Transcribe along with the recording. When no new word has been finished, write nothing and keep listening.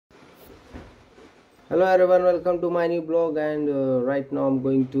Hello everyone, welcome to my new blog. And right now I'm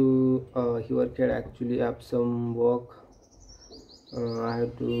going to Hivarkhed. Actually have some work. I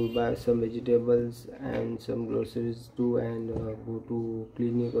have to buy some vegetables and some groceries too, and go to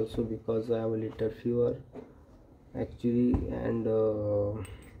clinic also because I have a little fever actually, and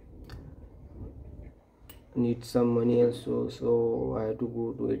need some money also. So I have to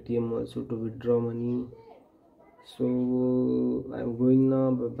go to ATM also to withdraw money. So I'm going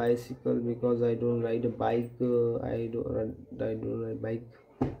now by bicycle because I don't ride a bike. I don't ride bike.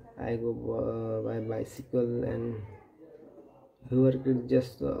 I go by bicycle, and here is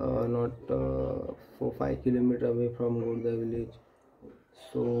just not 4-5 kilometers away from Gorda village.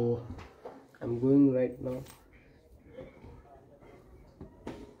 So I'm going right now.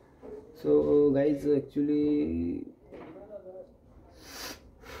 So guys, actually,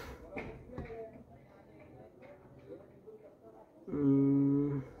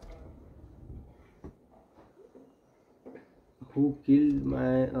 um, who killed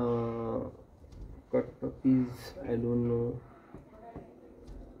my cut puppies? I don't know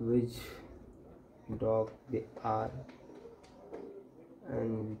which dog they are,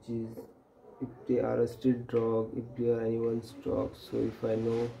 and which is, if they are a street dog, if they are anyone's dog. So if I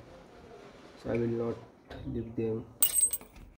know, so I will not leave them.